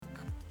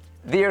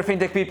Dear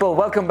FinTech people,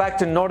 welcome back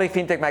to Nordic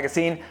FinTech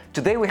Magazine.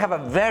 Today we have a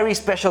very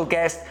special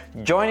guest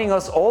joining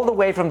us all the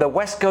way from the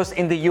West Coast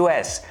in the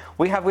US.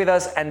 We have with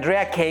us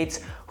Andrea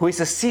Kates, who is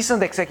a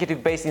seasoned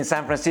executive based in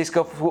San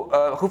Francisco,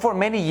 who for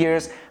many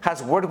years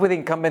has worked with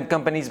incumbent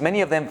companies,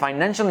 many of them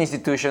financial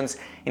institutions,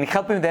 in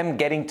helping them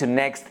getting to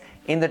next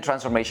in their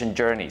transformation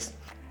journeys.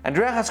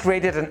 Andrea has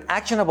created an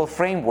actionable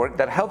framework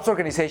that helps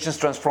organizations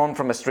transform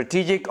from a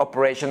strategic,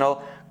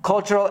 operational,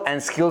 cultural,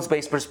 and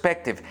skills-based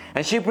perspective,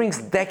 and she brings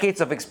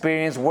decades of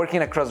experience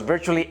working across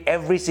virtually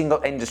every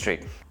single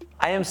industry.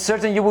 I am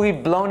certain you will be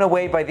blown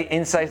away by the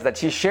insights that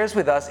she shares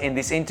with us in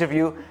this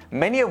interview,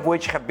 many of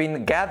which have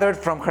been gathered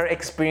from her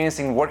experience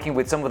in working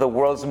with some of the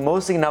world's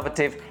most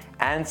innovative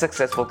and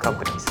successful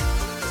companies.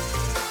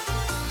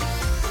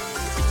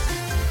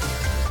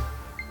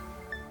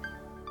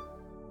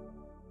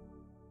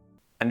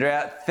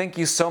 Andrea, thank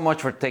you so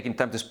much for taking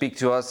time to speak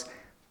to us.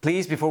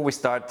 Please, before we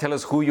start, tell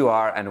us who you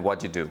are and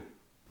what you do.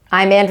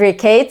 I'm Andrea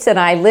Kates, and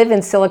I live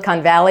in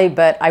Silicon Valley,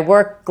 but I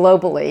work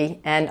globally,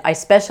 and I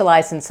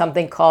specialize in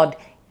something called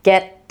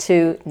Get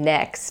to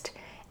Next.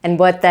 And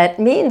what that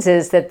means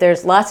is that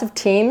there's lots of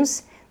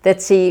teams that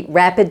see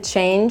rapid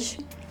change,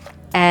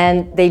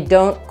 and they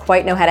don't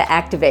quite know how to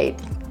activate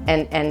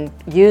and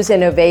use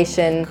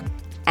innovation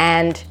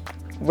and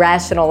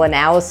rational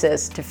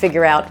analysis to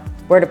figure out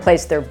where to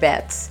place their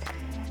bets.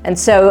 And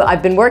so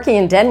I've been working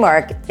in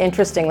Denmark,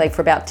 interestingly,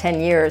 for about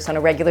 10 years on a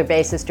regular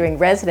basis doing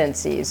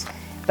residencies.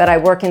 But I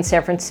work in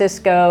San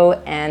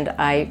Francisco, and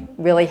I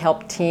really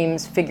help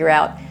teams figure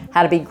out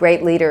how to be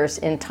great leaders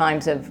in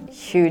times of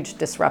huge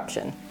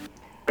disruption.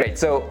 Great,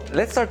 so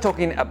let's start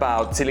talking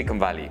about Silicon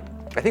Valley.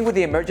 I think with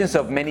the emergence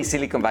of many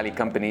Silicon Valley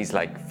companies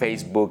like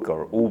Facebook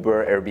or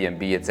Uber,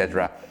 Airbnb,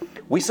 etc.,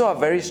 we saw a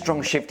very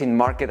strong shift in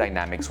market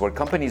dynamics where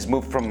companies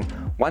moved from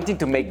wanting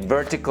to make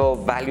vertical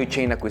value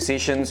chain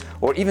acquisitions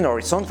or even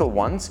horizontal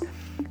ones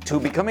to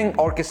becoming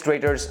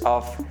orchestrators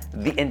of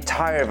the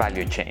entire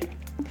value chain.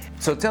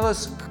 So tell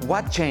us,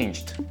 what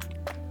changed?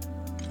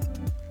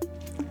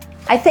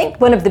 I think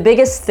one of the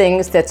biggest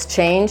things that's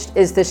changed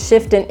is the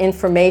shift in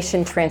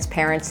information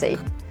transparency.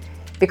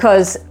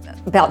 Because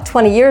about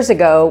 20 years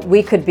ago,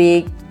 we could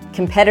be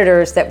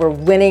competitors that were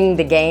winning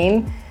the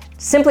game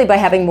simply by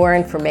having more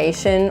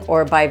information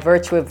or by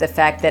virtue of the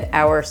fact that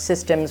our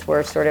systems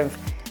were sort of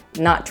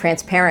not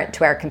transparent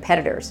to our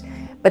competitors.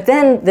 But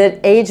then the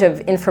age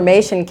of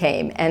information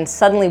came, and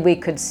suddenly we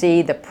could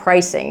see the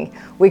pricing.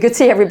 We could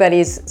see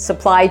everybody's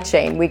supply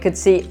chain. We could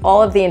see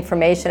all of the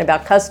information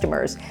about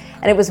customers.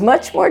 And it was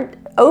much more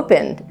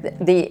open,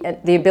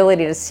 the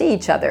ability to see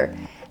each other.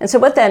 And so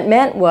what that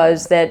meant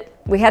was that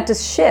we had to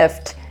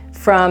shift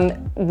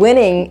from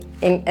winning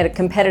in a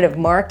competitive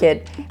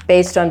market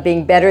based on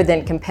being better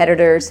than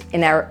competitors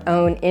in our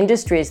own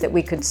industries that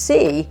we could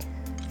see.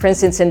 For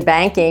instance, in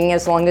banking,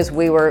 as long as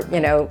we were,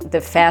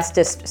 the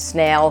fastest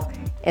snail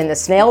in the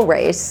snail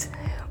race,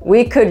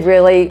 we could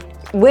really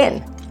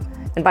win.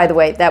 And by the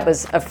way, that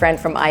was a friend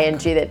from ING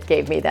that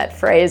gave me that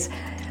phrase.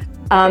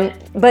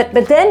 But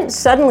then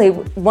suddenly,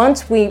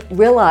 once we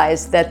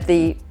realized that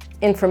the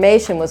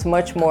information was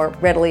much more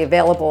readily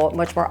available,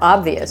 much more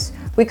obvious,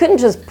 we couldn't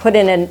just put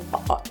in an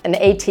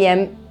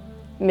ATM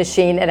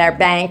machine at our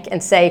bank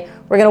and say,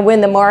 we're going to win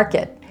the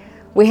market.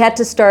 We had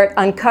to start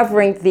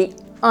uncovering the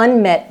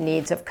unmet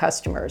needs of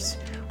customers.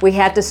 We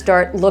had to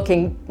start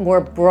looking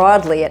more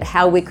broadly at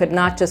how we could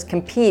not just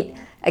compete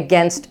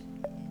against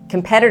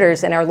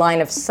competitors in our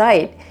line of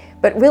sight,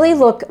 but really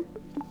look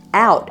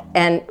out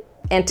and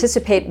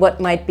anticipate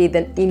what might be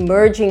the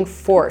emerging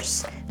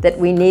force that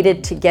we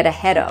needed to get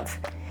ahead of.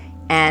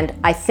 And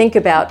I think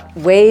about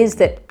ways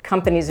that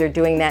companies are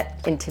doing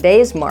that in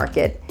today's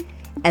market,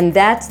 and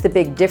that's the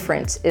big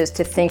difference, is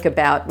to think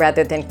about,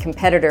 rather than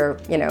competitive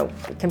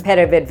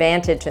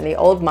advantage in the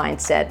old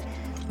mindset,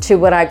 to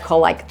what I call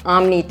like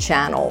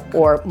omni-channel,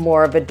 or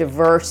more of a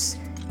diverse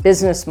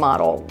business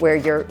model where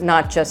you're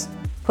not just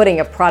putting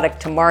a product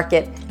to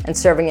market and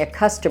serving a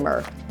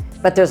customer,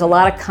 but there's a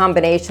lot of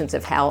combinations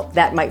of how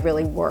that might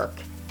really work.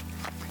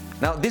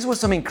 Now, this was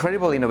some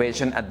incredible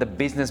innovation at the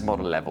business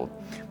model level,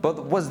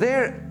 but was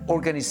there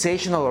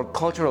organizational or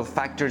cultural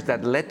factors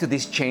that led to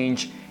this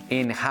change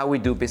in how we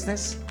do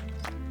business?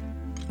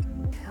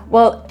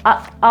 Well,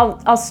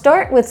 I'll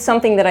start with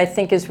something that I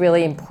think is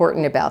really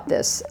important about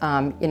this.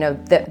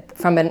 That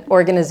from an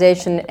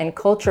organization and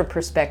culture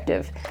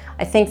perspective,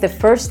 I think the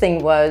first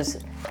thing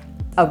was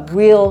a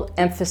real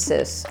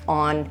emphasis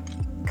on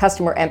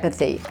customer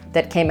empathy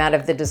that came out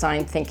of the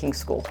design thinking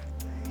school.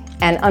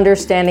 And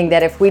understanding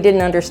that if we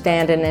didn't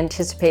understand and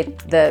anticipate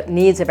the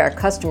needs of our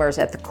customers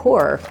at the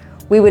core,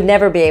 we would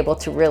never be able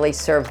to really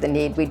serve the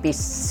need. We'd be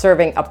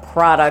serving a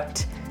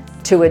product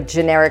to a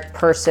generic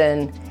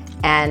person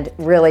and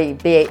really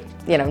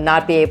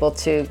not be able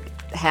to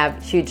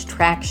have huge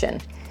traction.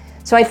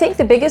 So I think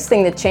the biggest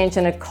thing that changed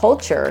in a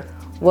culture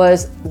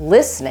was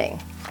listening,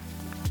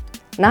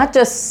 not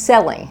just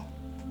selling,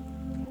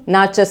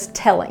 not just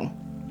telling.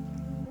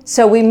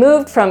 So we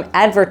moved from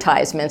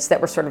advertisements that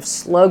were sort of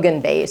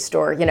slogan-based,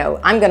 or,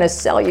 I'm going to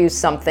sell you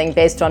something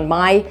based on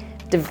my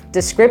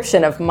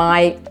description of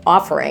my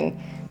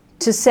offering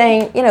to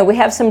saying, we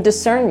have some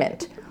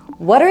discernment.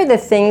 What are the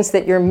things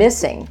that you're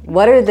missing?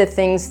 What are the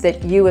things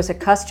that you as a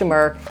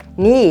customer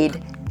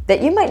need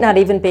that you might not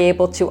even be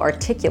able to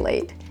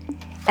articulate?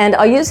 And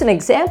I'll use an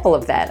example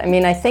of that.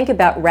 I think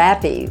about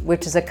Rappi,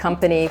 which is a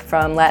company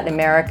from Latin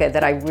America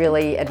that I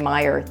really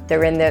admire.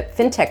 They're in the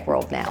fintech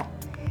world now.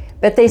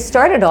 But they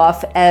started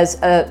off as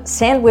a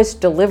sandwich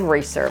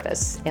delivery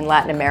service in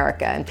Latin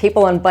America, and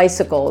people on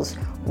bicycles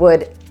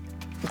would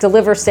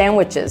deliver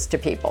sandwiches to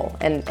people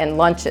and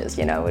lunches.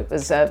 It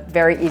was a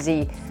very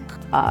easy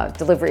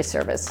delivery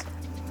service.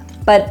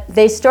 But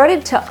they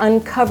started to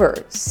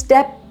uncover,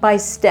 step by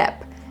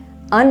step,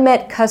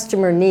 unmet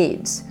customer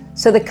needs.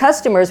 So the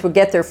customers would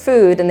get their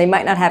food and they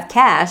might not have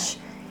cash,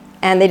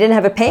 and they didn't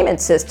have a payment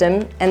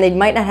system, and they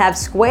might not have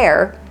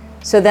Square.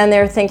 So then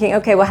they're thinking,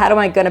 okay, well, how am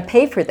I going to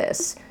pay for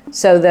this?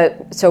 So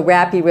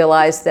Rappi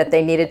realized that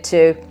they needed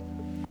to,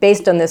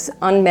 based on this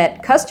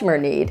unmet customer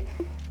need,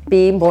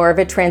 be more of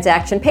a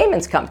transaction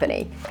payments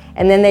company.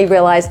 And then they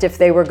realized if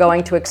they were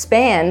going to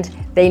expand,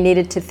 they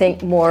needed to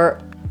think more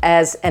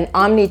as an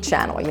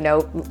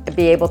omni-channel,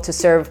 be able to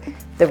serve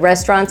the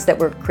restaurants that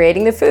were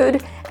creating the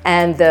food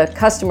and the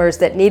customers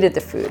that needed the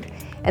food.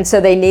 And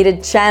so they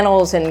needed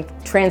channels and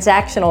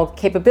transactional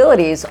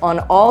capabilities on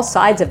all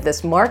sides of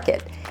this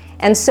market.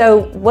 And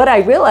so what I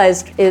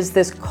realized is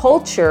this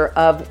culture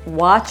of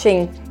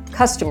watching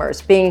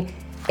customers, being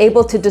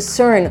able to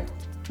discern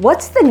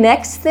what's the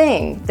next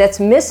thing that's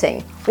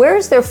missing? Where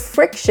is there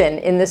friction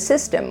in the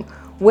system?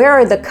 Where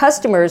are the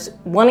customers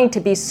wanting to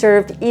be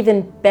served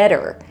even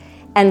better?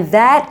 And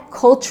that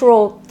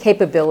cultural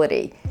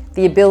capability,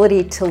 the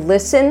ability to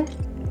listen,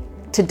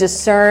 to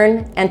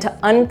discern, and to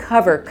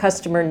uncover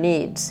customer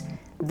needs,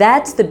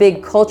 that's the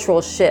big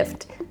cultural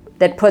shift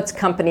that puts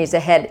companies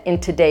ahead in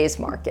today's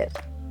market.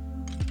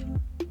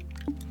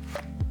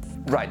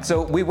 Right,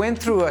 so we went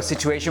through a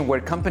situation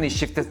where companies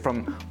shifted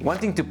from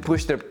wanting to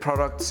push their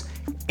products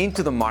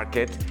into the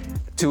market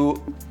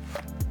to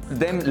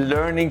them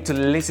learning to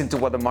listen to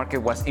what the market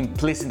was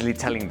implicitly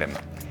telling them.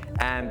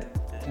 And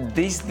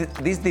this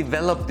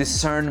developed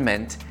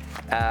discernment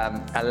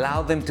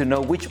allowed them to know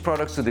which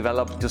products to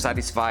develop to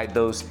satisfy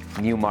those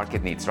new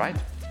market needs, right?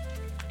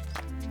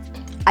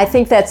 I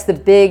think that's the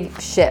big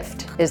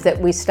shift, is that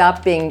we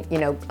stop being,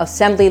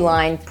 assembly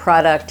line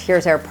product,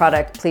 here's our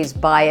product, please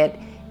buy it,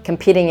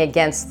 competing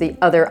against the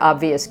other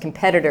obvious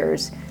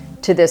competitors,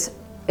 to this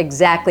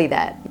exactly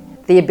that.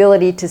 The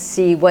ability to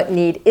see what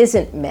need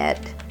isn't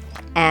met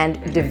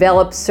and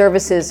develop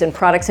services and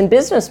products and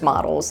business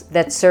models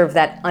that serve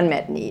that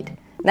unmet need.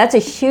 And that's a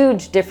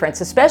huge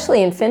difference,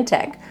 especially in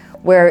fintech,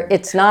 where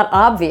it's not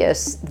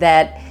obvious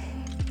that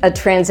a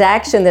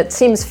transaction that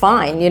seems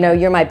fine,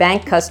 you're my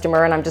bank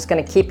customer and I'm just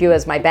going to keep you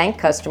as my bank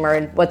customer,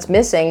 and what's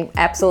missing?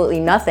 Absolutely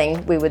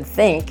nothing, we would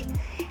think.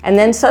 And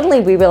then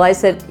suddenly we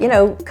realized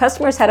that,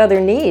 customers had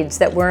other needs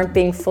that weren't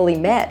being fully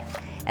met.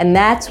 And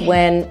that's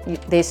when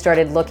they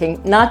started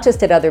looking not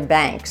just at other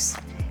banks,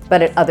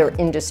 but at other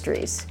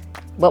industries.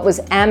 What was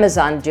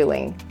Amazon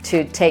doing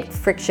to take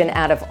friction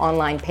out of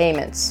online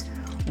payments?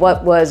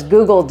 What was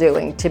Google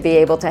doing to be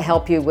able to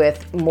help you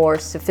with more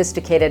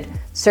sophisticated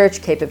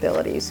search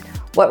capabilities?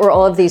 What were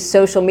all of these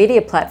social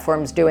media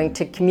platforms doing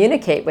to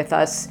communicate with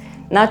us,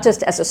 not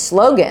just as a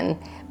slogan,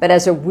 but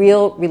as a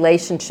real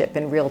relationship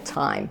in real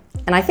time?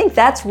 And I think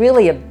that's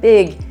really a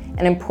big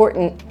and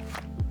important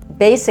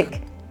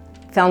basic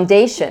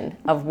foundation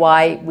of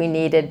why we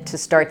needed to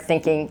start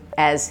thinking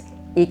as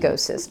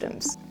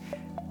ecosystems.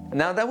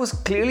 Now, that was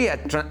clearly a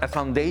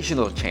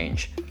foundational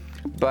change,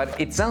 but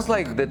it sounds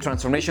like the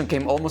transformation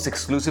came almost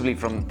exclusively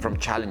from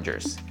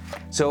challengers.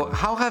 So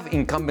how have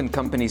incumbent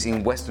companies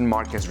in Western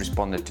markets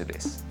responded to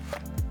this?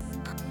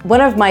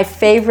 One of my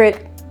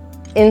favorite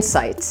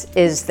insights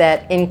is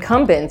that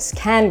incumbents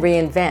can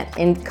reinvent.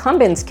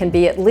 Incumbents can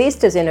be at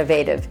least as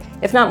innovative,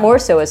 if not more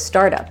so, as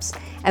startups.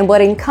 And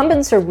what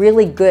incumbents are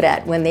really good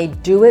at when they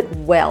do it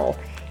well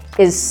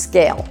is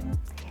scale.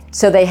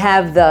 So they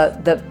have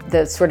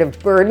the sort of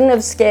burden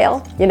of scale.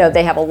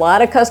 They have a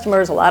lot of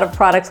customers, a lot of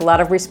products, a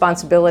lot of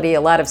responsibility,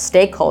 a lot of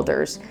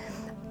stakeholders.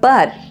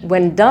 But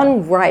when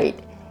done right,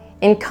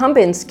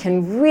 incumbents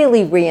can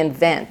really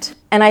reinvent.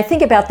 And I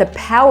think about the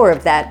power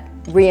of that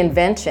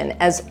reinvention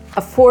as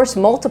a force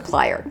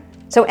multiplier.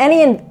 So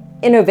any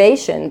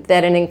innovation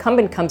that an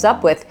incumbent comes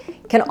up with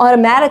can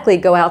automatically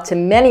go out to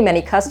many,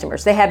 many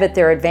customers. They have at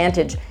their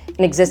advantage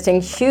an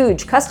existing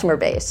huge customer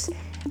base,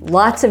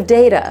 lots of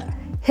data,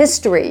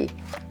 history,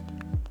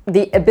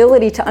 the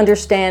ability to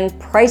understand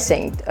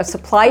pricing, a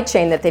supply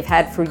chain that they've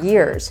had for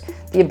years,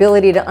 the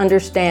ability to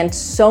understand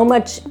so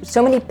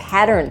many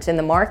patterns in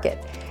the market.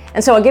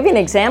 And so I'll give you an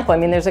example.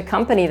 There's a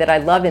company that I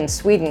love in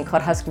Sweden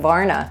called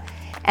Husqvarna,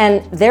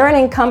 and they're an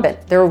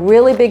incumbent. They're a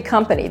really big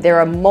company.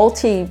 They're a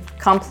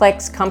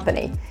multi-complex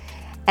company.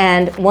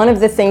 And one of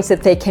the things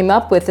that they came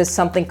up with is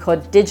something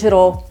called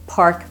digital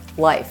park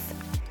life,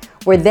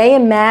 where they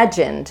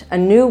imagined a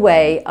new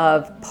way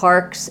of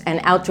parks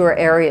and outdoor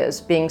areas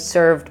being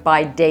served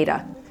by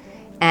data.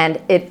 And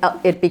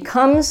it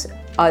becomes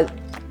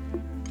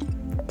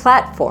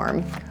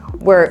platform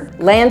where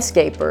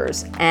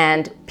landscapers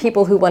and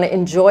people who want to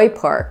enjoy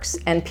parks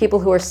and people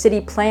who are city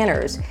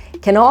planners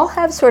can all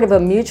have sort of a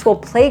mutual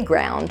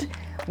playground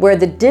where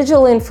the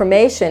digital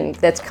information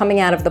that's coming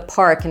out of the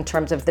park in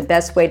terms of the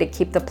best way to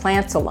keep the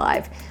plants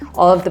alive,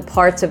 all of the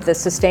parts of the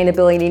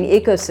sustainability and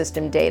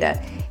ecosystem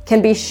data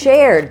can be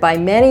shared by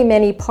many,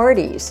 many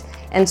parties.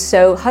 And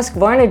so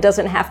Husqvarna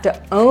doesn't have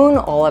to own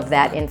all of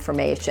that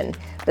information,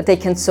 but they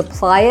can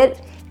supply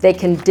it, they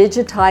can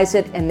digitize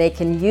it, and they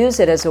can use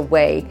it as a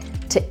way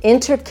to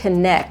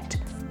interconnect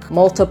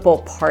multiple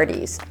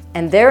parties.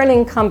 And they're an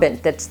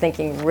incumbent that's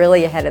thinking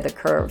really ahead of the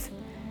curve.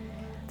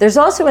 There's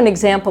also an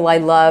example I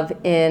love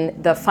in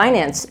the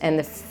finance and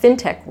the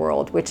fintech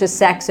world, which is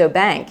Saxo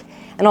Bank.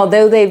 And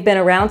although they've been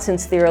around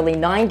since the early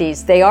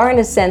 90s, they are in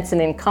a sense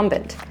an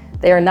incumbent.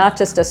 They are not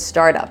just a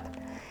startup.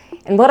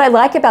 And what I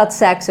like about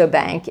Saxo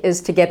Bank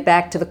is, to get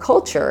back to the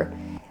culture,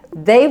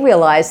 they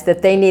realized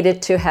that they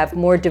needed to have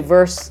more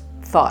diverse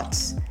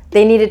thoughts.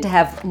 They needed to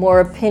have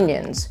more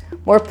opinions,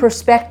 more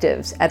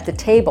perspectives at the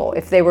table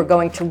if they were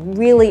going to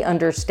really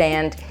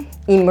understand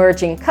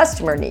emerging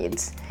customer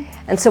needs.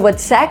 And so what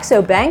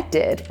Saxo Bank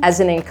did as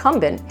an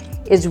incumbent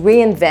is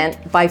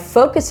reinvent by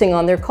focusing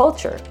on their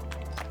culture.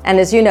 And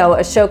as you know,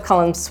 Ashok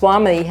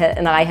Kalamswamy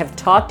and I have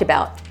talked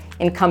about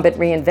incumbent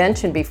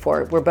reinvention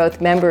before. We're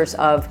both members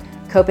of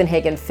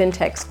Copenhagen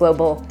FinTech's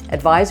Global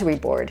Advisory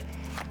Board.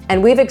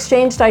 And we've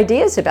exchanged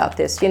ideas about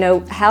this. You know,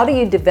 how do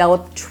you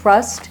develop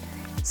trust,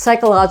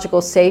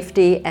 psychological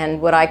safety, and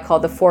what I call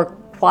the 4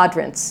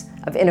 quadrants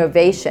of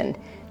innovation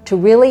to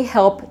really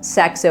help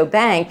Saxo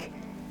Bank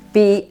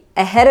be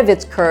ahead of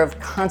its curve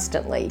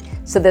constantly,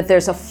 so that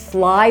there's a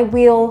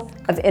flywheel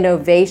of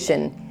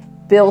innovation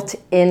built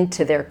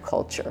into their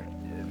culture.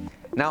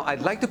 Now,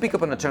 I'd like to pick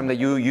up on a term that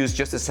you used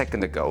just a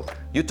second ago.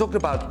 You talked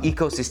about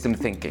ecosystem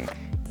thinking.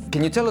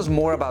 Can you tell us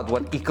more about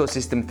what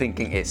ecosystem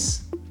thinking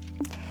is?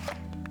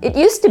 It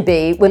used to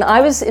be, when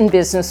I was in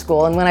business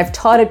school and when I've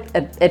taught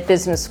at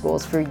business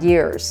schools for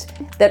years,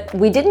 that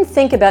we didn't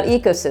think about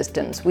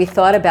ecosystems. We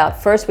thought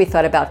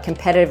about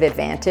competitive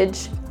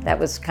advantage. That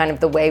was kind of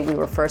the way we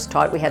were first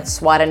taught. We had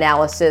SWOT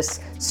analysis,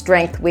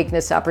 strength,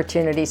 weakness,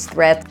 opportunities,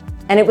 threat.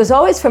 And it was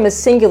always from a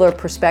singular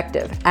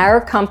perspective,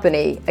 our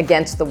company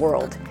against the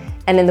world.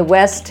 And in the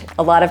West,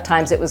 a lot of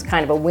times it was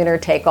kind of a winner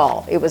take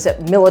all. It was a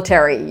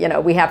military,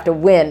 we have to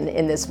win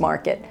in this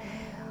market.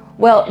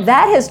 Well,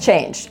 that has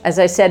changed. As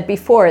I said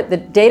before, the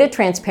data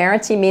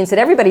transparency means that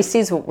everybody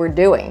sees what we're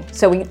doing.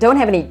 So we don't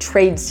have any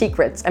trade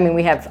secrets. I mean,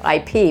 we have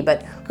IP,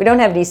 but we don't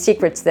have any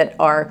secrets that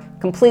are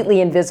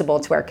completely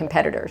invisible to our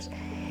competitors.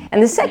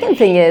 And the second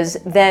thing is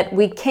that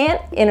we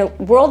can't, in a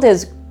world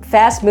as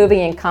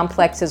fast-moving and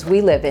complex as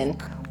we live in,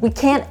 we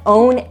can't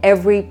own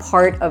every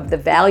part of the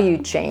value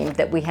chain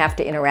that we have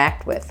to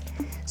interact with.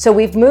 So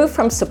we've moved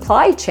from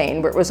supply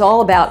chain, where it was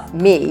all about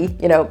me,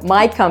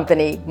 my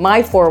company,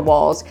 my 4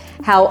 walls,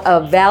 how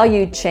a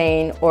value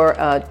chain or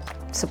a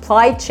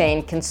supply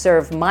chain can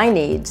serve my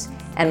needs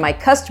and my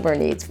customer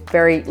needs,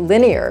 very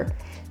linear,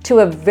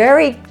 to a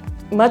very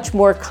much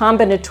more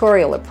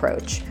combinatorial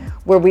approach,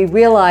 where we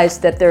realize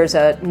that there's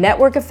a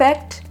network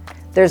effect,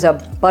 there's a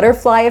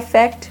butterfly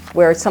effect,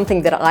 where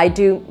something that I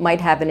do might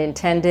have an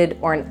intended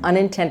or an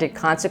unintended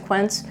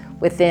consequence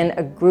within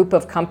a group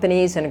of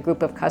companies and a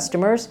group of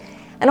customers.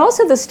 And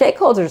also the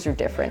stakeholders are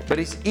different. But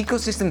is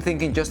ecosystem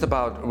thinking just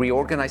about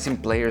reorganizing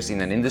players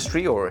in an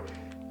industry, or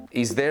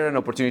is there an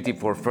opportunity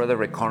for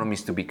further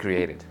economies to be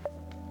created?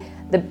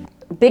 The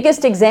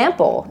biggest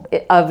example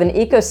of an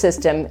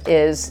ecosystem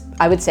is,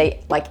 I would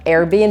say, like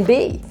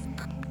Airbnb.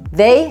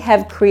 They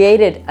have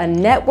created a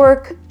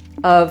network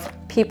of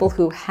people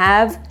who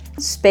have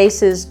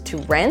spaces to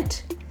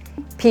rent,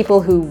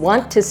 people who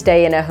want to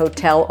stay in a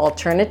hotel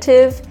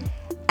alternative,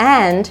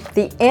 and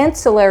the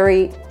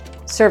ancillary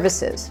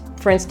services.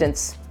 For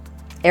instance,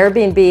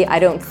 Airbnb, I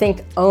don't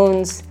think,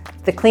 owns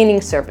the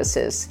cleaning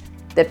services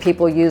that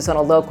people use on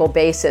a local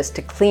basis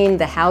to clean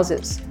the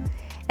houses.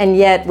 And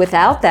yet,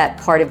 without that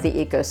part of the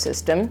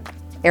ecosystem,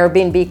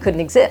 Airbnb couldn't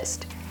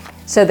exist.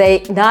 So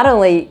they not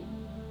only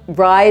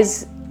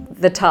rise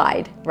the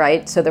tide,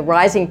 right? So the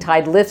rising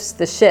tide lifts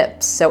the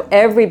ships. So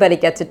everybody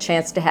gets a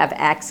chance to have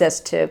access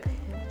to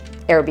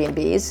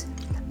Airbnbs,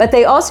 but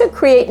they also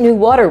create new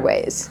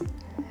waterways.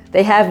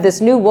 They have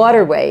this new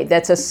waterway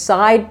that's a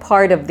side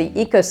part of the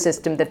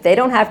ecosystem that they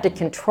don't have to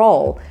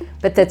control,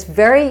 but that's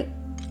very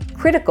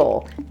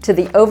critical to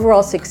the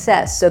overall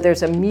success. So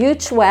there's a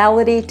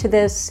mutuality to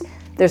this,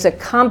 there's a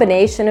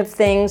combination of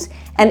things,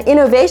 and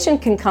innovation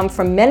can come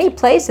from many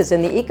places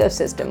in the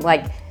ecosystem.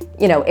 Like,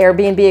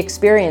 Airbnb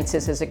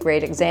experiences is a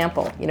great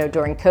example.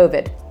 During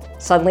COVID,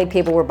 suddenly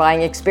people were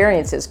buying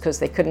experiences because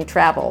they couldn't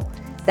travel.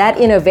 That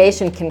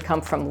innovation can come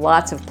from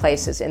lots of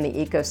places in the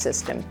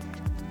ecosystem.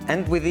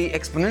 And with the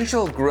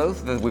exponential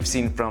growth that we've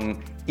seen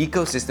from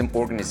ecosystem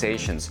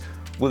organizations,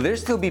 will there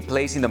still be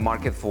place in the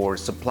market for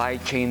supply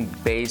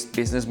chain-based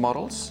business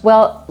models?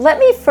 Well, let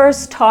me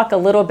first talk a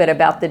little bit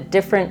about the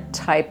different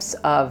types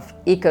of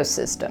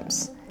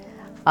ecosystems,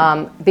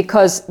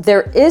 because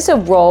there is a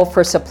role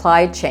for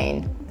supply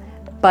chain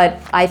but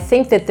I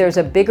think that there's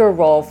a bigger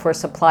role for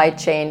supply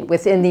chain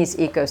within these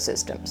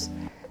ecosystems.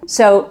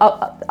 So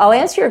I'll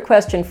answer your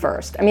question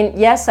first. I mean,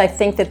 yes, I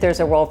think that there's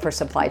a role for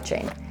supply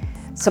chain.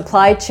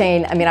 Supply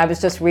chain, I mean, I was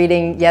just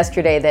reading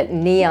yesterday that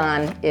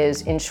neon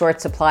is in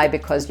short supply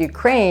because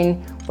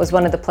Ukraine was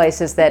one of the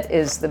places that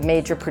is the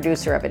major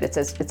producer of it. It's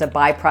a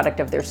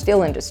byproduct of their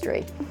steel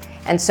industry.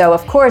 And so,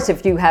 of course,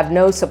 if you have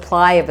no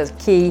supply of a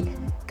key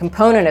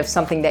component of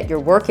something that you're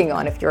working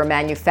on, if you're a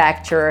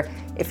manufacturer,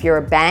 if you're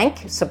a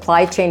bank,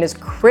 supply chain is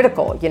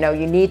critical. You know,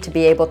 you need to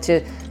be able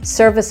to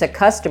service a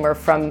customer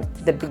from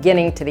the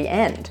beginning to the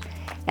end.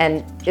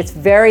 And it's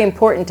very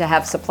important to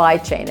have supply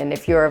chain. And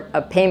if you're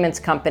a payments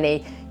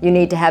company, you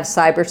need to have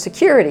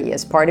cybersecurity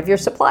as part of your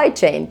supply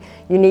chain.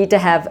 You need to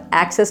have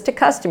access to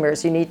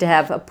customers. You need to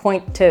have a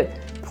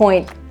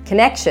point-to-point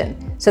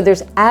connection. So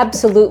there's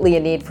absolutely a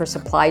need for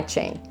supply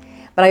chain.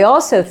 But I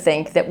also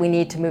think that we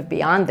need to move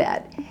beyond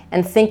that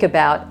and think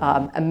about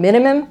a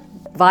minimum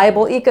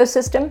viable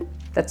ecosystem.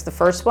 That's the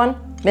first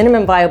one.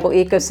 Minimum viable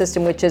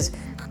ecosystem, which is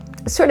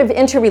sort of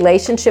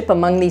interrelationship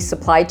among these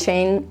supply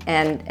chain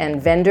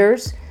and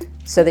vendors,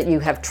 so that you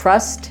have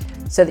trust,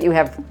 so that you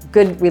have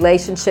good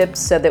relationships,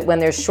 so that when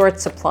there's short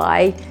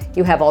supply,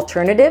 you have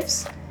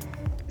alternatives.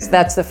 So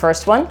that's the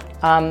first one.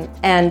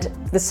 And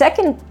the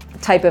second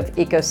type of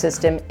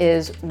ecosystem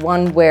is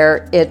one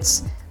where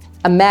it's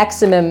a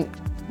maximum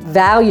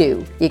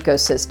value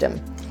ecosystem.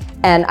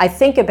 And I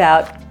think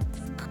about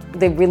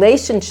the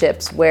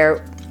relationships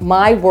where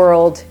my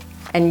world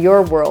and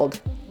your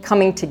world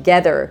coming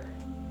together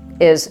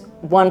is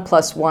 1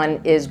 +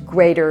 1 is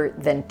greater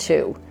than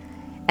 2.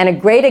 And a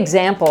great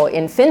example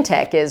in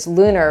fintech is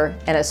Lunar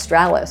and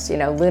Australis. You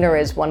know, Lunar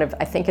is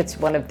I think it's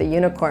one of the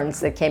unicorns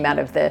that came out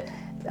of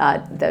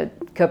the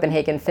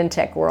Copenhagen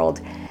fintech world.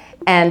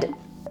 And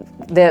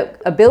the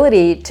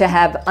ability to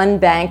have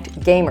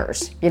unbanked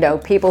gamers, you know,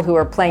 people who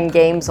are playing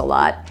games a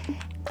lot,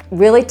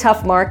 really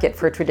tough market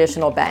for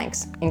traditional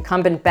banks.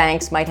 Incumbent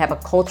banks might have a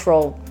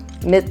cultural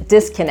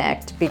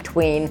disconnect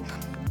between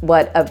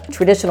what a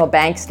traditional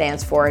bank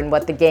stands for and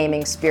what the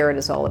gaming spirit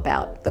is all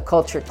about, the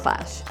culture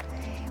clash.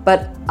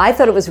 But I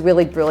thought it was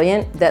really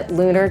brilliant that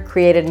Lunar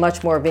created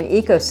much more of an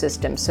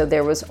ecosystem. So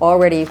there was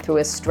already, through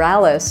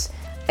Australis,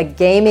 a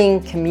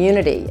gaming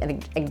community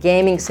and a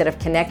gaming set of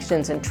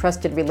connections and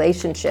trusted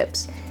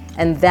relationships.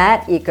 And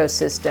that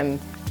ecosystem,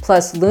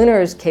 plus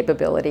Lunar's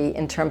capability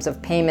in terms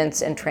of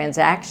payments and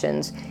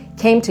transactions,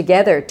 came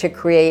together to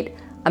create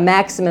a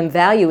maximum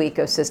value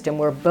ecosystem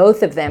where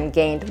both of them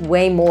gained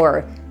way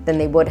more than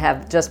they would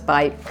have just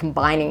by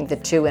combining the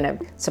two in a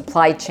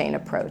supply chain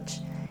approach.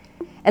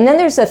 And then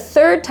there's a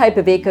third type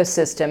of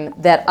ecosystem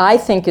that I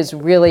think is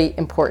really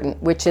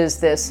important, which is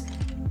this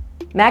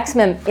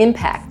maximum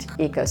impact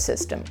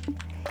ecosystem.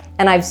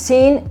 And I've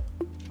seen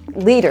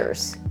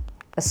leaders,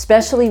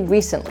 especially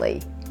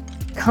recently,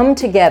 come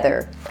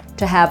together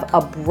to have a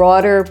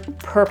broader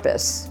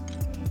purpose.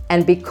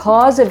 And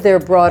because of their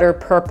broader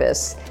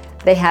purpose,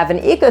 they have an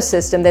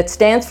ecosystem that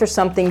stands for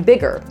something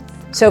bigger.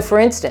 So for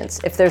instance,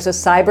 if there's a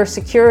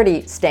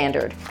cybersecurity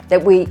standard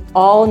that we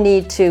all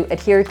need to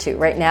adhere to,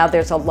 right now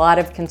there's a lot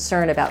of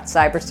concern about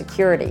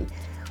cybersecurity.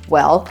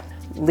 Well,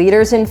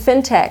 leaders in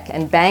fintech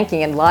and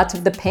banking and lots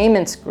of the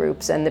payments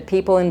groups and the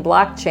people in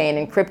blockchain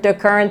and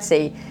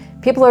cryptocurrency,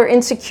 people are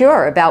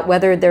insecure about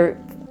whether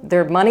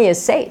their money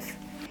is safe.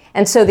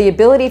 And so the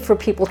ability for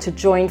people to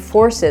join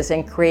forces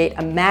and create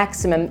a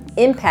maximum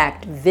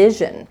impact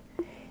vision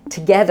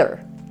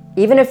together,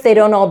 even if they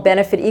don't all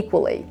benefit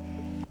equally,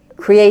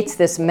 creates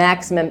this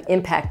maximum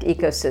impact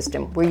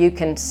ecosystem where you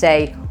can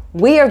say,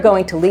 we are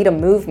going to lead a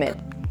movement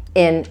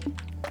in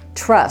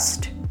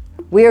trust.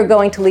 We are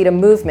going to lead a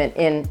movement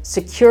in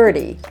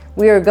security.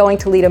 We are going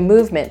to lead a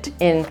movement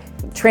in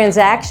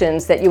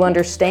transactions that you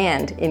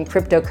understand in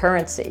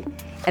cryptocurrency.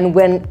 And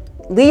when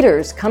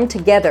leaders come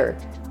together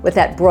with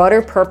that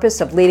broader purpose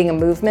of leading a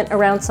movement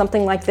around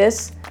something like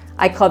this,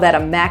 I call that a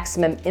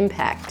maximum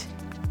impact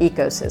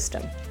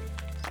ecosystem.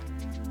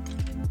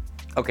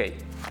 Okay,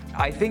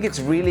 I think it's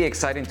really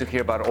exciting to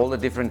hear about all the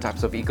different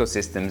types of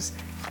ecosystems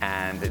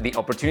and the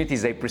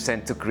opportunities they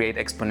present to create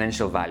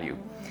exponential value.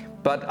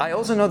 But I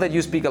also know that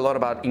you speak a lot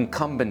about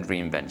incumbent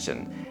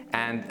reinvention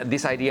and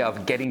this idea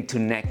of getting to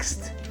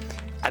next.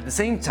 At the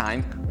same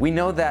time, we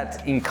know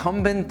that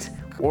incumbent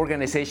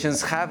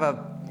organizations have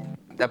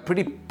a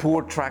pretty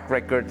poor track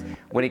record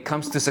when it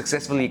comes to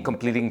successfully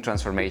completing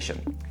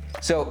transformation.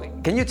 So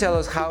can you tell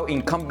us how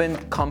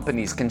incumbent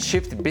companies can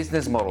shift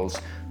business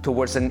models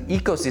towards an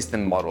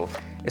ecosystem model,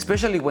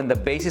 especially when the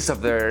basis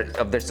of their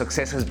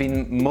success has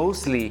been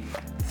mostly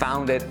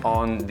founded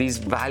on this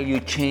value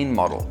chain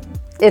model?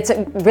 It's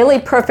a really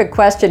perfect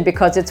question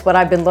because it's what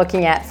I've been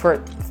looking at for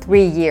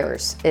 3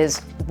 years, is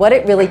what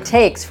it really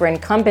takes for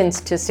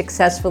incumbents to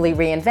successfully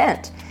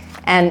reinvent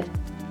and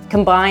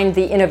combine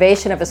the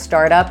innovation of a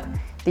startup,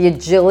 the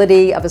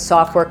agility of a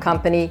software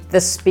company,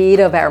 the speed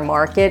of our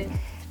market.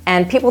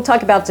 And people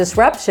talk about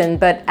disruption,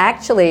 but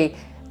actually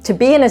to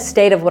be in a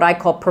state of what I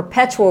call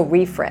perpetual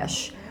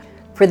refresh,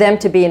 for them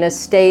to be in a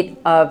state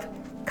of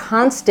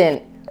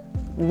constant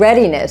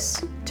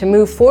readiness to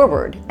move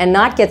forward and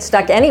not get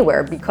stuck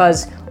anywhere,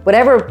 because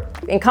whatever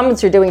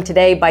incumbents are doing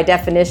today, by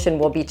definition,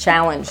 will be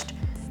challenged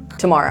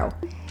tomorrow.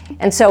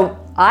 And so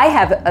I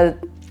have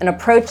an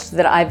approach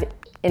that I've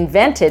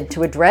invented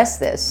to address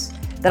this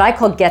that I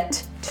call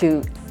Get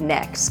to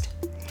Next.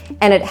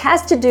 And it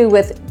has to do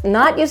with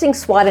not using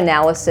SWOT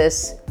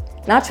analysis,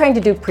 not trying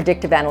to do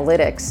predictive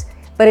analytics,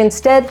 but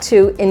instead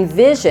to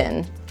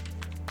envision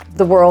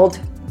the world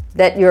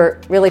that you're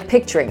really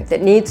picturing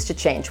that needs to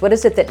change. What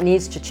is it that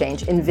needs to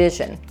change?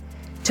 Envision.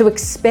 To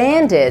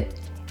expand it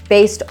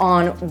based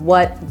on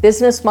what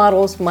business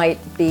models might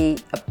be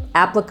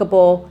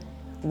applicable,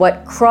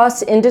 what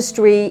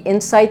cross-industry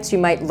insights you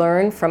might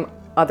learn from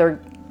other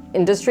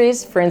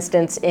industries. For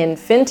instance, in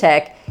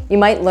fintech, you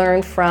might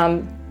learn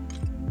from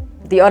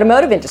the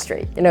automotive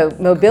industry.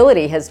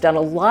 Mobility has done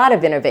a lot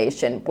of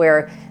innovation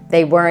where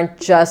they weren't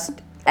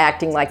just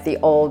acting like the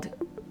old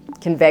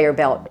conveyor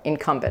belt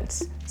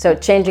incumbents. So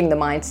changing the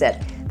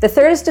mindset. The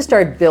third is to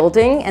start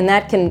building, and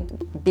that can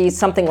be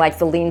something like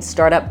the lean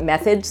startup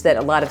methods that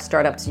a lot of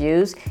startups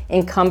use.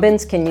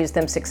 Incumbents can use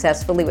them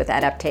successfully with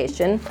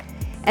adaptation.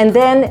 And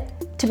then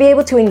to be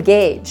able to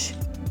engage.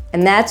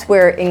 And that's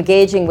where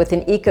engaging with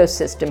an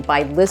ecosystem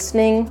by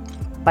listening,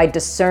 by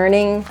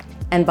discerning,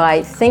 and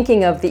by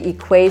thinking of the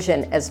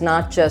equation as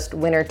not just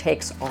winner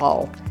takes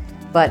all,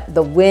 but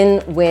the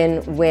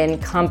win-win-win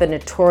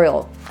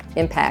combinatorial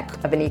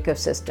impact of an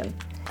ecosystem.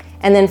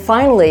 And then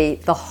finally,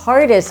 the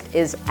hardest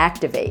is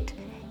activate.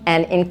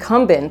 And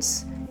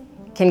incumbents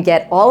can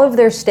get all of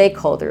their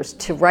stakeholders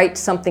to write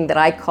something that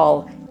I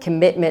call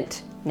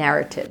commitment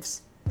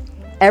narratives.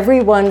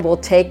 Everyone will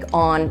take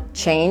on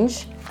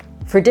change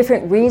for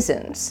different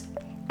reasons.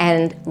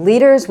 And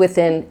leaders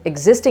within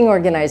existing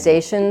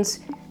organizations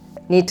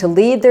need to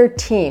lead their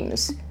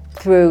teams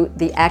through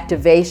the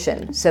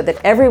activation so that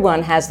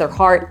everyone has their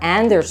heart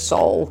and their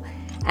soul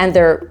and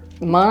their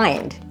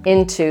mind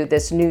into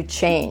this new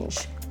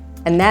change.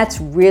 And that's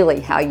really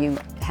how you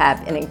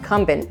have an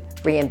incumbent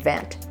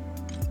reinvent.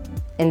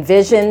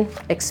 Envision,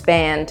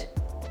 expand,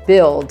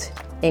 build,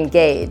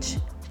 engage,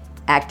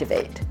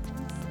 activate.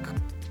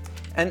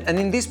 And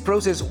in this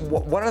process,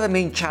 what are the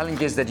main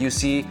challenges that you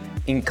see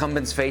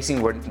incumbents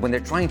facing when they're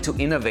trying to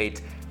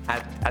innovate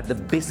at the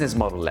business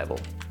model level?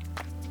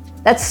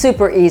 That's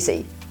super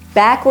easy.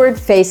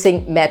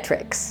 Backward-facing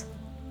metrics.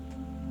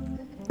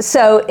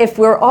 So if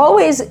we're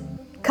always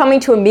coming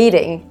to a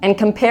meeting and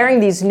comparing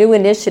these new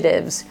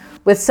initiatives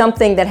with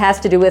something that has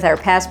to do with our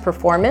past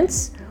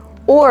performance,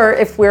 or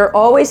if we're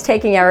always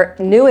taking our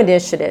new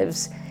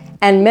initiatives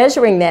and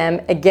measuring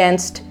them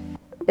against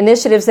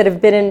initiatives that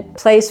have been in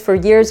place for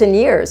years and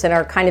years and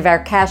are kind of our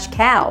cash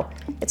cow,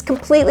 it's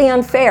completely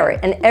unfair.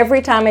 And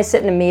every time I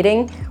sit in a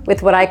meeting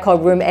with what I call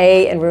room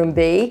A and room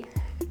B,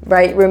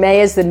 right? Room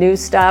A is the new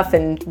stuff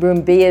and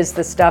room B is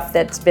the stuff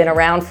that's been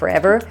around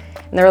forever.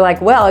 And they're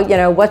like, well,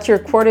 what's your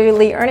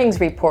quarterly earnings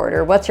report,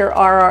 or what's your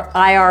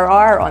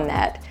IRR on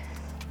that?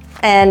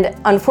 And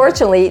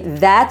unfortunately,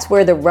 that's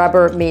where the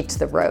rubber meets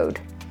the road.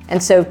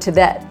 And so to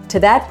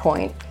that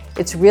point,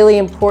 it's really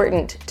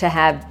important to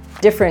have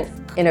different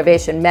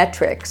innovation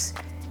metrics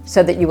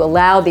so that you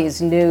allow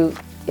these new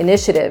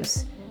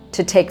initiatives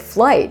to take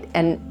flight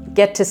and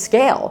get to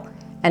scale,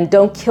 and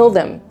don't kill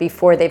them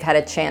before they've had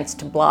a chance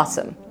to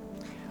blossom.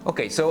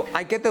 Okay, so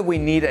I get that we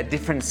need a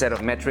different set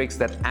of metrics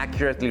that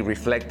accurately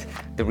reflect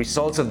the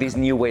results of this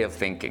new way of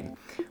thinking.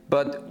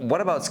 But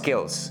what about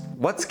skills?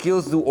 What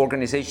skills do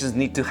organizations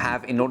need to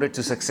have in order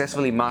to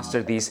successfully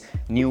master this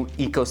new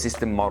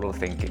ecosystem model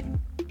thinking?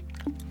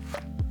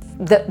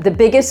 The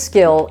biggest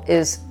skill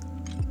is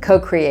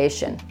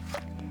co-creation.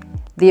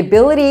 The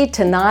ability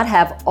to not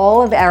have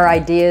all of our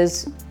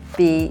ideas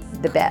be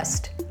the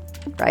best.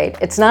 Right?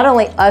 It's not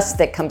only us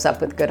that comes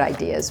up with good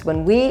ideas.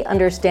 When we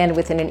understand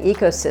within an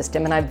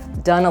ecosystem, and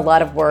I've done a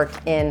lot of work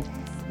in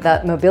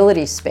the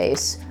mobility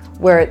space,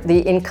 where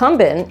the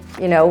incumbent,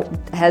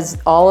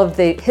 has all of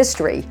the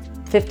history,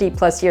 50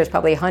 plus years,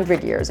 probably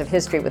 100 years of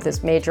history with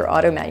this major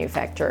auto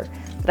manufacturer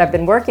that I've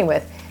been working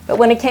with. But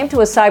when it came to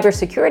a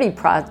cybersecurity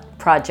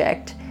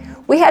project,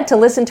 we had to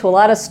listen to a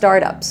lot of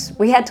startups.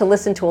 We had to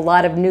listen to a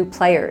lot of new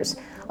players.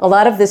 A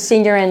lot of the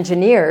senior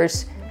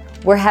engineers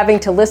were having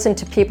to listen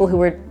to people who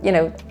were,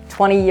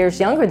 20 years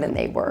younger than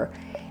they were.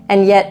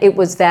 And yet it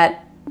was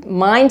that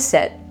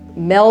mindset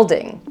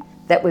melding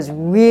that was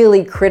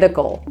really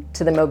critical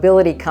to the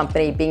mobility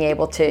company being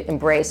able to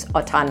embrace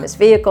autonomous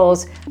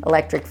vehicles,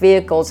 electric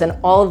vehicles, and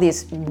all of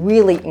these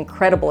really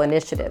incredible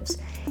initiatives.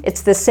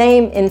 It's the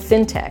same in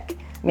fintech.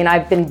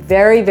 I've been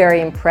very,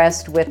 very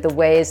impressed with the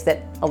ways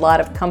that a lot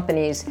of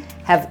companies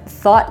have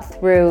thought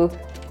through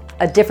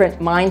a different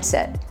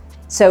mindset.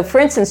 So for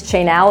instance,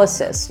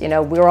 Chainalysis,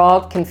 we're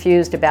all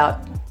confused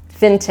about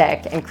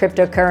fintech and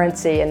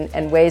cryptocurrency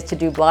and ways to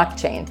do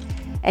blockchain.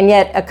 And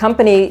yet a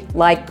company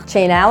like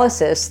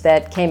Chainalysis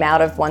that came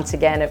out of, once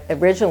again,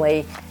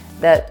 originally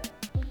the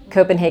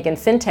Copenhagen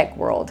fintech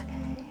world,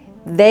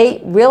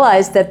 they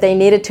realized that they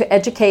needed to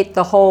educate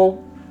the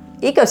whole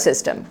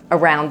ecosystem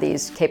around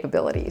these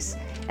capabilities.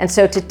 And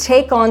so to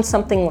take on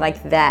something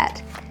like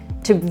that,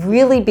 to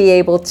really be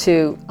able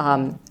to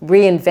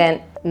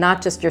reinvent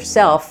not just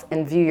yourself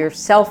and view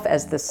yourself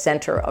as the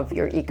center of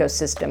your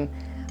ecosystem,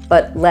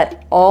 but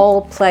let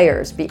all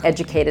players be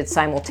educated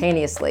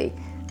simultaneously.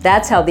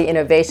 That's how the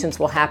innovations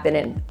will happen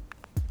in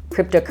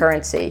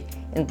cryptocurrency,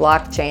 in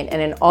blockchain,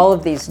 and in all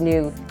of these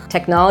new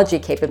technology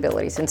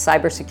capabilities in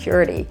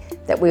cybersecurity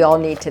that we all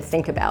need to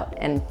think about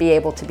and be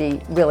able to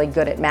be really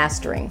good at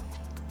mastering.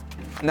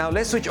 Now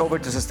let's switch over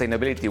to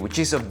sustainability, which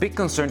is a big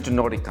concern to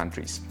Nordic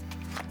countries.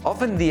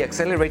 Often the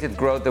accelerated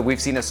growth that we've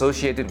seen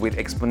associated with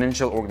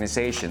exponential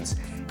organizations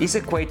is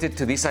equated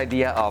to this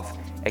idea of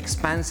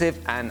expansive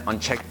and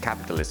unchecked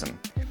capitalism.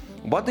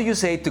 What do you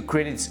say to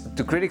critics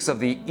of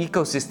the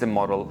ecosystem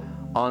model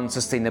on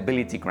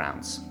sustainability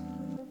grounds?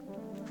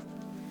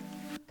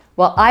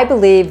 Well, I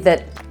believe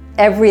that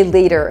every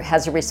leader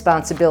has a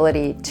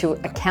responsibility to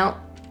account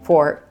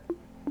for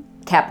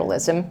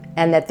capitalism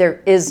and that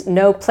there is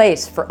no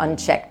place for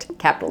unchecked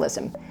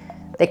capitalism.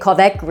 They call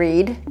that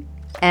greed,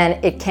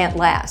 and it can't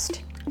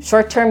last.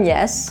 Short-term,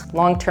 yes.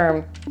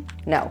 Long-term,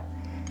 no.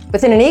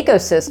 Within an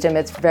ecosystem,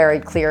 it's very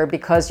clear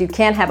because you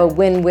can't have a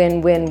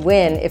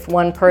win-win-win-win if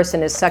one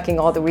person is sucking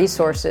all the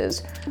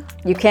resources.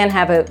 You can't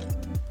have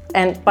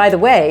and by the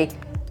way,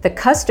 the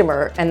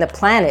customer and the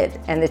planet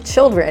and the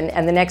children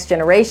and the next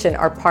generation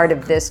are part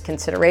of this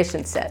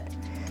consideration set.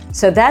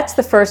 So that's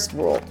the first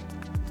rule.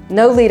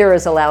 No leader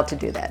is allowed to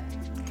do that.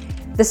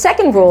 The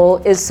second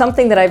rule is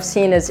something that I've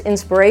seen as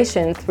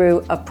inspiration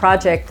through a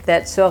project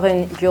that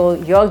Søren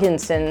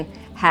Jorgensen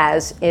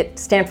has at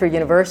Stanford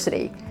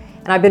University.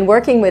 And I've been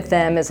working with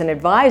them as an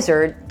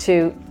advisor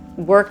to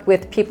work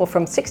with people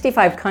from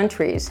 65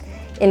 countries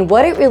in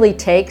what it really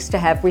takes to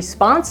have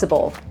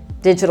responsible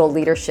digital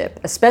leadership,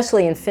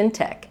 especially in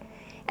fintech.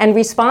 And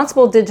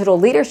responsible digital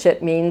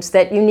leadership means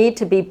that you need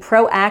to be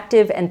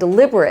proactive and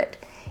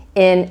deliberate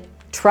in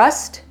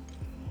trust,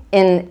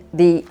 in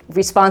the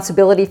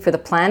responsibility for the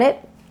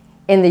planet,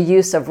 in the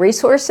use of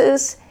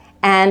resources,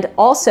 and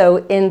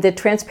also in the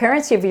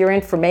transparency of your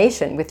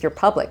information with your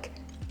public.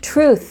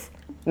 Truth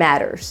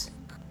matters.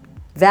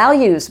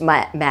 Values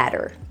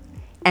matter.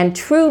 And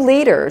true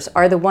leaders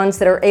are the ones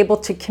that are able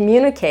to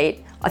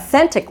communicate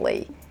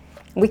authentically.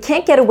 We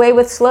can't get away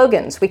with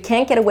slogans. We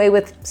can't get away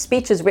with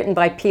speeches written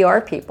by PR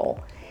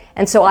people.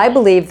 And so I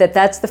believe that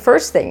that's the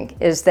first thing,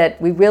 is that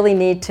we really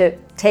need to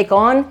take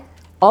on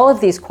all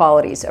of these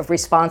qualities of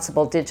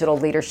responsible digital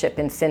leadership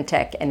in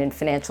fintech and in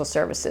financial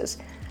services.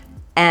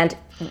 And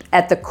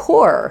at the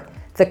core,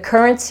 the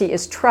currency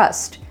is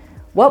trust.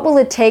 What will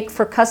it take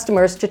for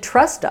customers to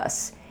trust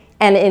us?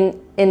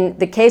 And in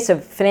the case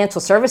of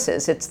financial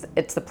services,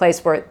 it's the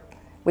place where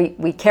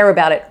we care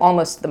about it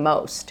almost the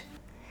most.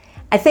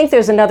 I think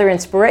there's another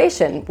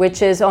inspiration,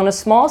 which is on a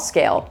small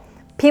scale.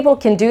 People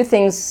can do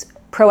things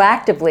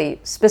proactively,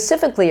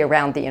 specifically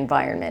around the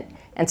environment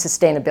and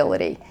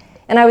sustainability.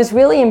 And I was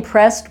really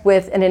impressed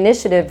with an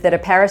initiative that a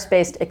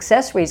Paris-based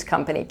accessories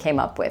company came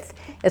up with.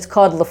 It's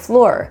called Le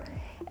Fleur.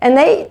 And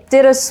they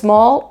did a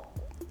small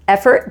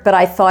effort, but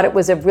I thought it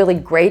was a really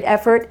great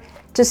effort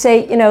to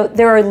say,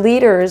 there are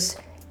leaders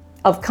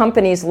of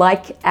companies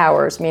like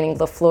ours, meaning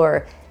Le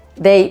Fleur.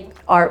 They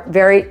are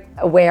very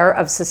aware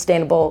of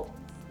sustainable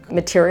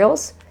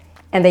materials,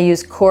 and they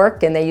use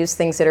cork and they use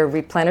things that are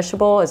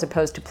replenishable as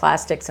opposed to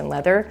plastics and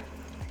leather.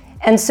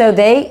 And so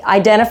they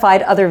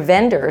identified other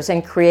vendors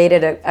and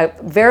created a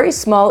very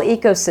small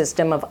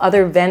ecosystem of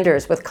other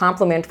vendors with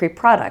complementary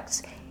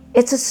products.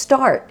 It's a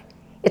start.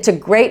 It's a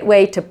great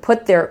way to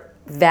put their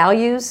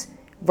values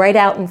right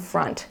out in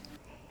front.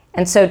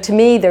 And so to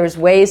me, there's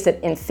ways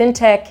that in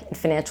fintech, in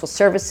financial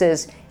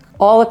services,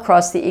 all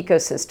across the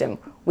ecosystem,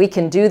 we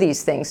can do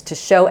these things to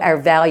show our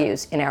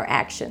values in our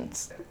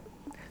actions.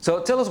 So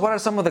tell us, what are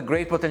some of the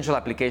great potential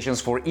applications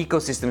for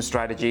ecosystem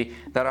strategy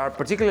that are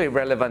particularly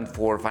relevant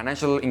for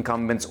financial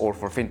incumbents or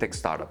for fintech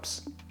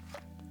startups?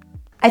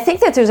 I think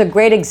that there's a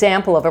great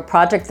example of a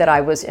project that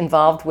I was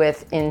involved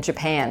with in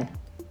Japan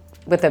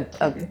with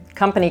a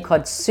company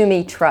called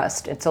Suma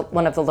Trust. It's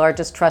one of the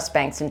largest trust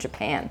banks in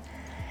Japan.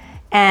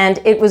 And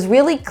it was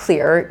really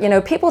clear,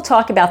 people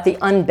talk about the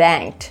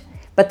unbanked,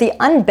 but the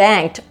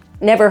unbanked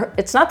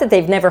it's not that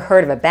they've never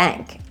heard of a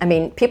bank. I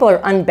mean, people are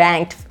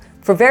unbanked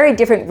for very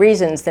different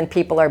reasons than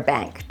people are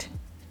banked.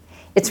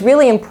 It's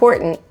really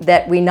important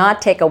that we not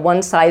take a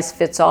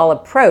one-size-fits-all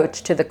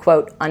approach to the,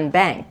 quote,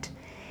 unbanked.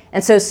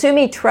 And so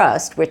Suma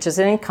Trust, which is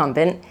an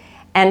incumbent,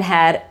 and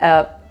had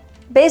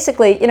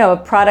basically, a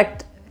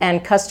product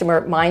and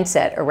customer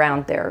mindset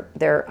around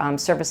their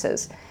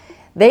services,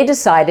 they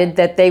decided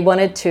that they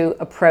wanted to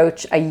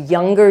approach a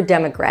younger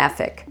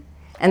demographic.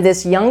 And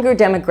this younger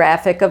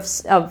demographic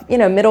of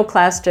middle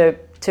class to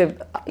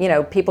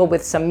people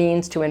with some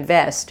means to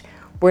invest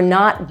were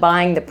not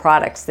buying the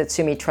products that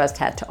Suma Trust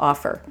had to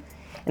offer.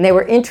 And they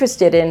were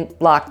interested in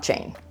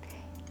blockchain.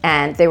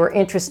 And they were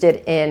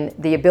interested in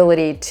the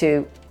ability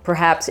to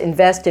perhaps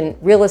invest in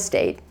real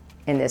estate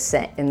in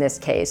this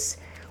case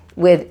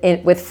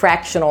with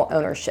fractional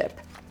ownership.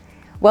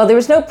 Well, there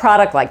was no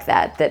product like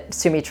that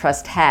Suma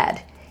Trust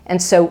had.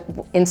 And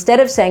so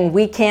instead of saying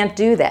we can't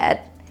do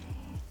that,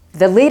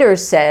 the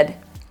leaders said,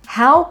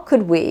 how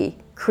could we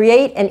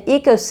create an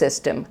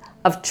ecosystem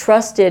of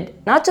trusted,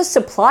 not just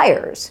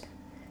suppliers,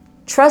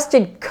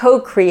 trusted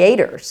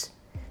co-creators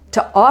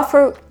to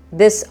offer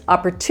this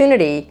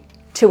opportunity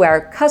to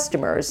our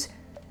customers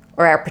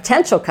or our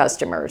potential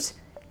customers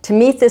to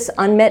meet this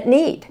unmet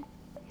need?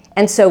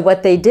 And so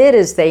what they did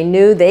is they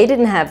knew they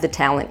didn't have the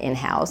talent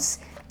in-house.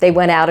 They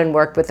went out and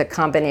worked with a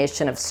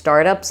combination of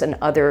startups and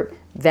other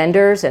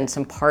vendors and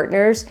some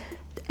partners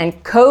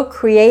and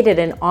co-created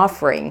an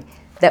offering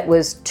that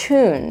was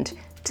tuned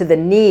to the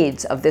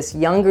needs of this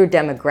younger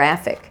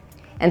demographic.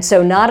 And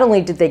so not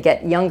only did they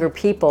get younger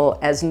people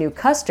as new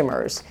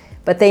customers,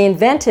 but they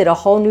invented a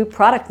whole new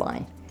product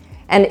line.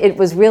 And it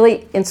was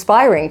really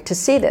inspiring to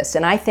see this.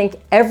 And I think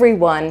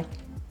everyone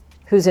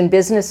who's in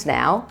business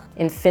now,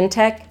 in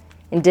fintech,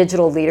 in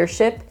digital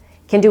leadership,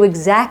 can do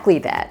exactly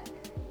that.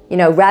 You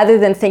know, rather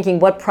than thinking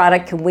what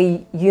product can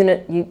we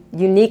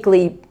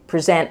uniquely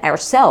present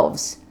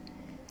ourselves,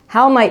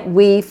 how might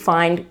we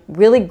find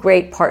really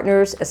great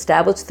partners,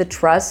 establish the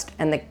trust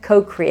and the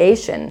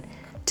co-creation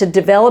to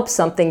develop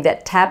something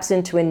that taps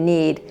into a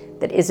need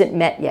that isn't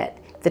met yet,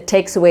 that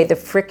takes away the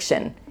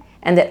friction,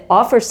 and that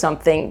offers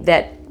something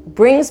that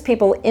brings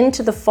people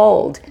into the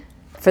fold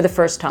for the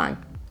first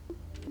time.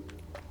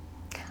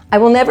 I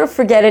will never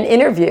forget an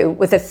interview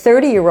with a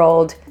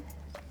 30-year-old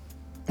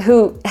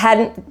who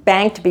hadn't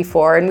banked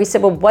before, and we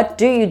said, well, what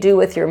do you do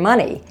with your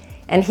money?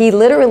 And he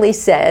literally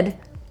said,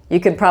 you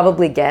could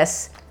probably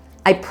guess,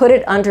 I put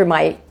it under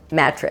my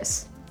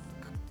mattress.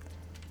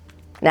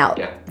 Now,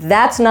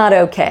 That's not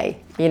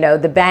okay. You know,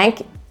 the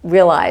bank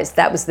realized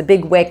that was the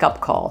big wake-up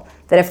call,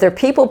 that if there are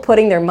people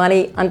putting their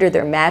money under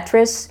their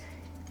mattress,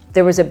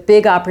 there was a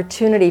big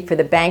opportunity for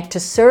the bank to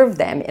serve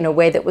them in a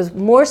way that was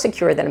more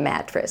secure than a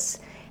mattress.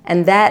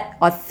 And that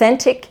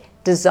authentic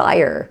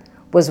desire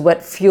was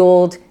what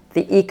fueled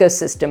the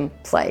ecosystem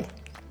play.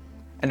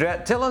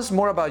 Andrea, tell us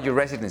more about your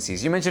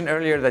residencies. You mentioned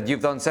earlier that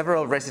you've done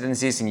several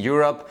residencies in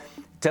Europe.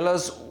 Tell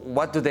us,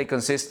 what do they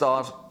consist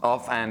of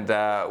and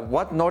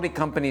what Nordic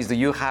companies do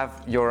you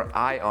have your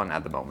eye on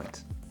at the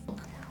moment?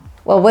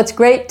 Well, what's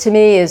great to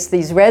me is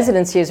these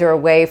residencies are a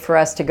way for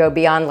us to go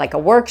beyond like a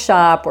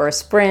workshop or a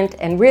sprint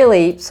and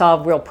really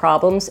solve real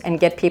problems and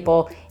get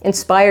people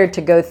inspired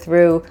to go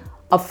through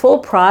a full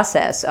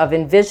process of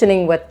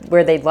envisioning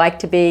where they'd like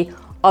to be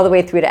all the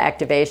way through to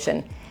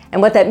activation.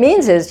 And what that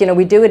means is, you know,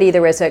 we do it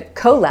either as a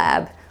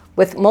collab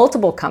with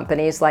multiple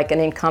companies like an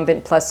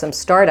incumbent plus some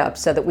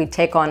startups so that we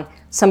take on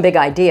some big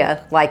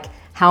idea like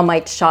how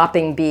might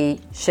shopping be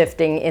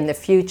shifting in the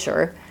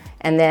future,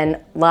 and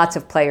then lots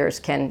of players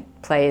can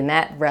play in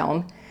that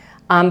realm.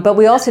 But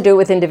we also do it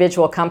with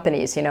individual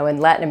companies. You know, in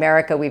Latin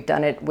America we've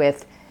done it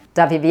with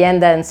Da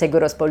Vivienda and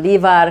Seguros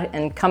Bolivar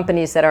and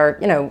companies that are,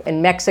 you know,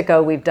 in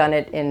Mexico we've done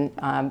it in,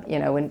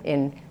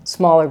 in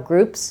smaller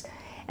groups.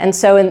 And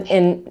so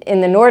in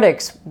the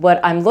Nordics, what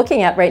I'm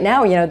looking at right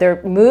now, you know, there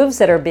are moves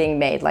that are being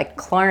made, like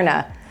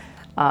Klarna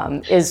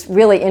is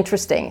really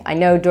interesting. I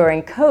know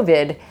during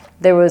COVID,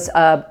 there was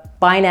a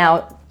buy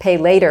now, pay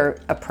later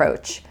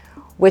approach,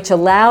 which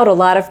allowed a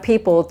lot of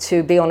people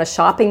to be on a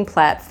shopping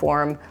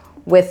platform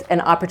with an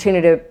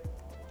opportunity to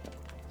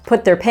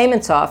put their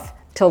payments off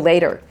till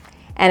later.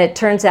 And it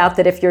turns out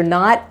that if you're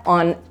not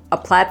on a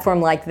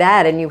platform like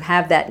that and you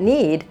have that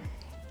need,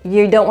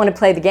 you don't want to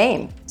play the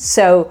game.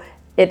 So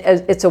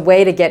it's a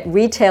way to get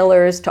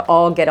retailers to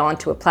all get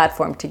onto a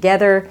platform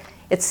together.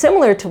 It's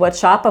similar to what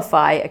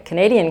Shopify, a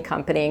Canadian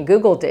company, and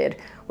Google did,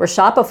 where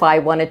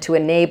Shopify wanted to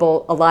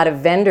enable a lot of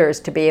vendors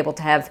to be able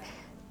to have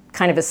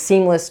kind of a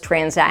seamless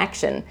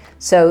transaction.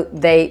 So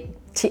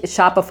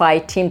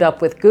Shopify teamed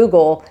up with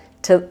Google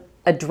to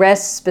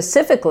address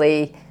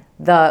specifically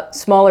the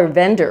smaller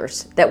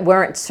vendors that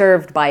weren't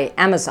served by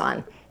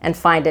Amazon and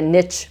find a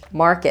niche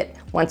market.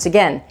 Once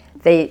again,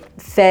 they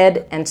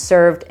fed and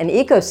served an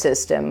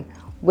ecosystem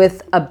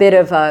with a bit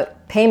of a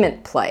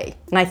payment play.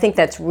 And I think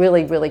that's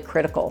really, really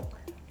critical.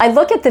 I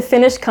look at the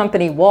Finnish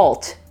company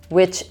Wolt,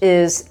 which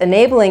is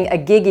enabling a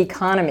gig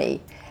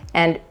economy.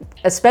 And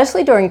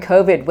especially during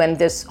COVID, when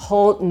this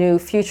whole new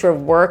future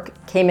of work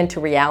came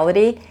into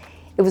reality,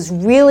 it was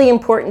really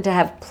important to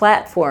have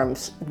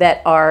platforms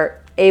that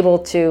are able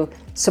to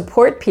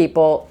support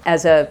people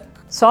as a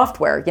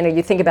software. You know,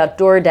 you think about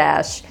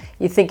DoorDash,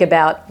 you think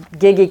about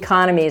gig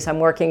economies. I'm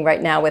working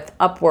right now with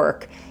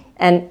Upwork,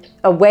 and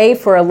a way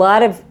for a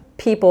lot of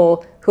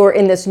people who are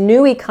in this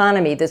new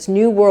economy, this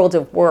new world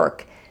of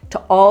work, to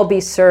all be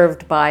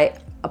served by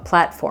a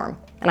platform.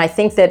 And I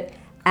think that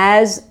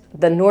as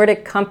the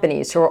Nordic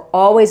companies who are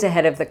always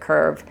ahead of the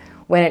curve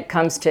when it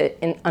comes to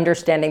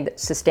understanding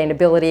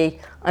sustainability,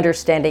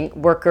 understanding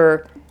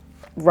worker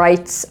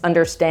rights,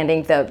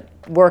 understanding the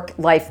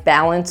work-life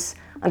balance,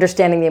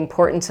 understanding the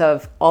importance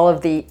of all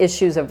of the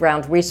issues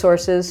around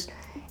resources,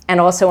 and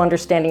also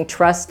understanding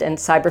trust and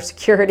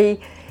cybersecurity,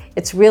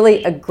 it's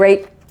really a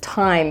great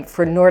time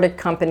for Nordic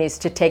companies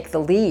to take the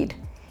lead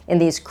in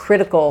these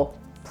critical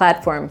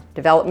platform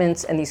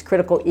developments and these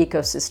critical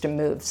ecosystem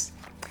moves.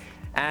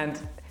 And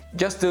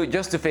Just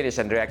to finish,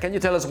 Andrea, can you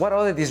tell us what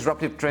other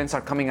disruptive trends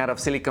are coming out of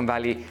Silicon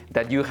Valley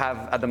that you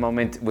have at the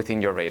moment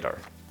within your radar?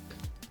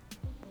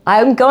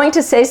 I'm going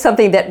to say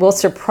something that will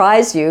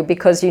surprise you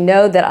because you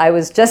know that I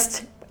was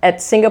just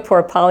at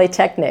Singapore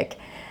Polytechnic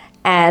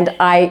and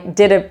I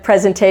did a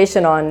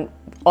presentation on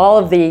all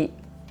of the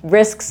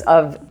risks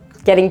of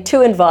getting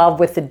too involved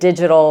with the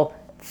digital,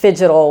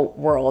 phygital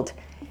world.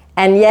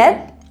 And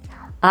yet,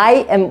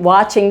 I am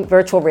watching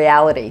virtual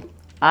reality.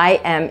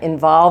 I am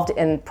involved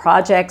in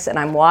projects and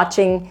I'm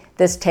watching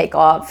this take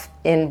off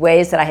in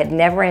ways that I had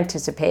never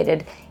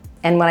anticipated.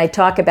 And when I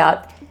talk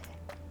about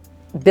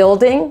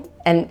building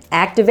and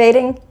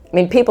activating, I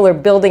mean, people are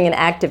building and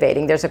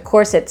activating. There's a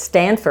course at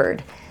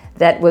Stanford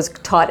that was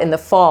taught in the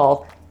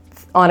fall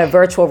on a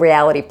virtual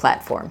reality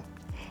platform.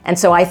 And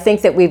so I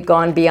think that we've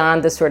gone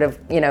beyond the sort of,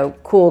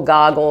 cool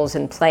goggles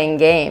and playing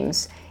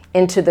games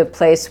into the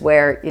place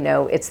where,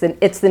 it's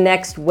the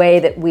next way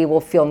that we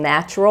will feel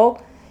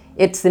natural.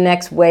 It's the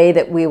next way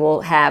that we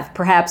will have,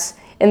 perhaps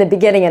in the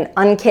beginning, an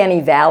uncanny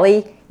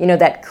valley,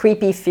 that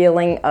creepy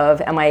feeling of,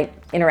 am I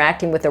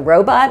interacting with a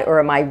robot or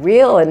am I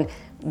real? And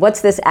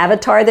what's this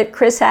avatar that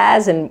Chris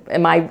has? And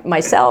am I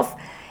myself?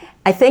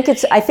 I think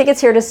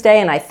it's here to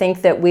stay, and I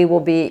think that we will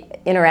be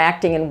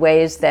interacting in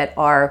ways that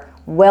are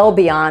well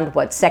beyond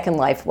what Second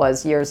Life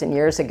was years and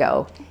years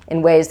ago,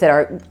 in ways that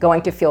are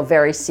going to feel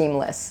very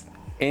seamless.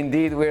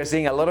 Indeed, we're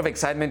seeing a lot of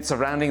excitement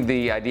surrounding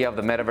the idea of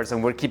the metaverse,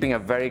 and we're keeping a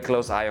very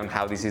close eye on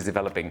how this is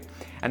developing.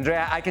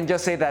 Andrea, I can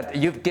just say that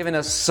you've given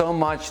us so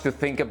much to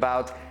think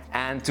about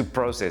and to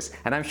process.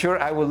 And I'm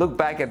sure I will look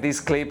back at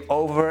this clip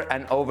over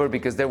and over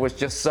because there was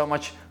just so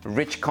much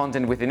rich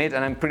content within it,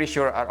 and I'm pretty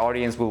sure our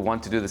audience will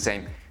want to do the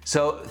same.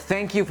 So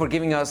thank you for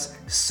giving us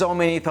so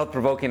many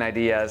thought-provoking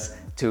ideas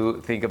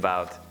to think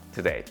about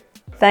today.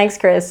 Thanks,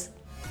 Chris.